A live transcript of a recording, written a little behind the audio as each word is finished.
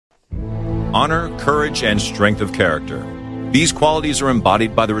honor, courage, and strength of character. These qualities are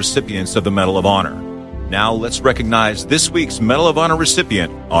embodied by the recipients of the Medal of Honor. Now let's recognize this week's Medal of Honor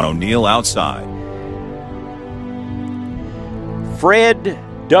recipient on O'Neill Outside. Fred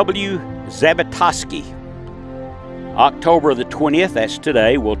W. Zabatoski. October the 20th, that's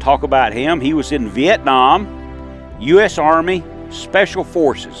today, we'll talk about him. He was in Vietnam, U.S. Army, Special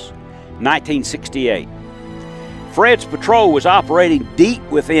Forces, 1968. Fred's patrol was operating deep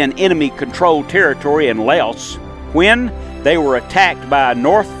within enemy-controlled territory in Laos when they were attacked by a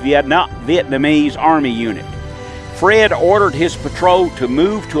North Vietnamese Army unit. Fred ordered his patrol to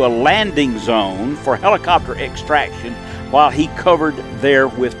move to a landing zone for helicopter extraction while he covered their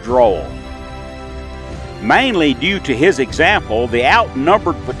withdrawal. Mainly due to his example, the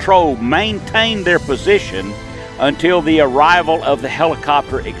outnumbered patrol maintained their position until the arrival of the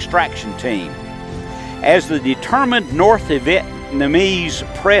helicopter extraction team. As the determined North Vietnamese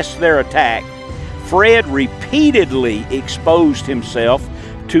pressed their attack, Fred repeatedly exposed himself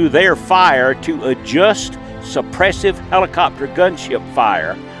to their fire to adjust suppressive helicopter gunship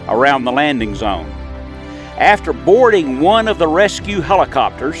fire around the landing zone. After boarding one of the rescue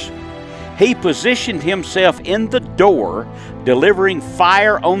helicopters, he positioned himself in the door, delivering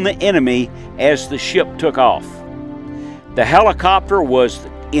fire on the enemy as the ship took off. The helicopter was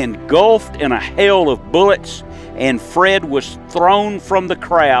engulfed in a hail of bullets, and Fred was thrown from the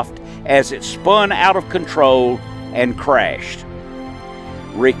craft as it spun out of control and crashed.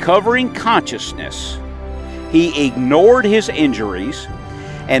 Recovering consciousness, he ignored his injuries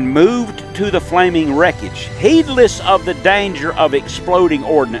and moved to the flaming wreckage. Heedless of the danger of exploding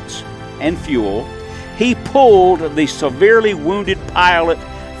ordnance and fuel, he pulled the severely wounded pilot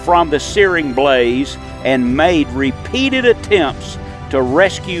from the searing blaze and made repeated attempts to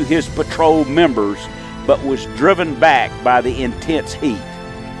rescue his patrol members, but was driven back by the intense heat.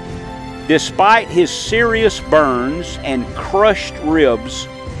 Despite his serious burns and crushed ribs,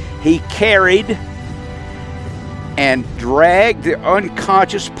 he carried and dragged the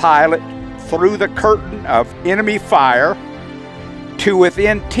unconscious pilot through the curtain of enemy fire to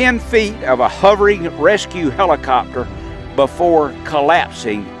within 10 feet of a hovering rescue helicopter before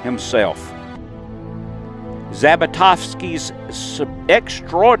collapsing himself. Zabatoski's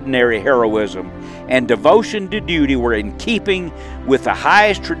extraordinary heroism and devotion to duty were in keeping with the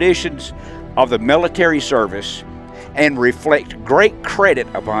highest traditions of the military service and reflect great credit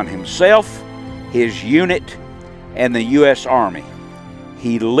upon himself, his unit, and the U.S. Army.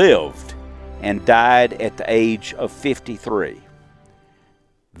 He lived and died at the age of 53.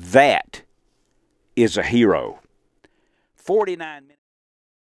 That is a hero. 49 minutes.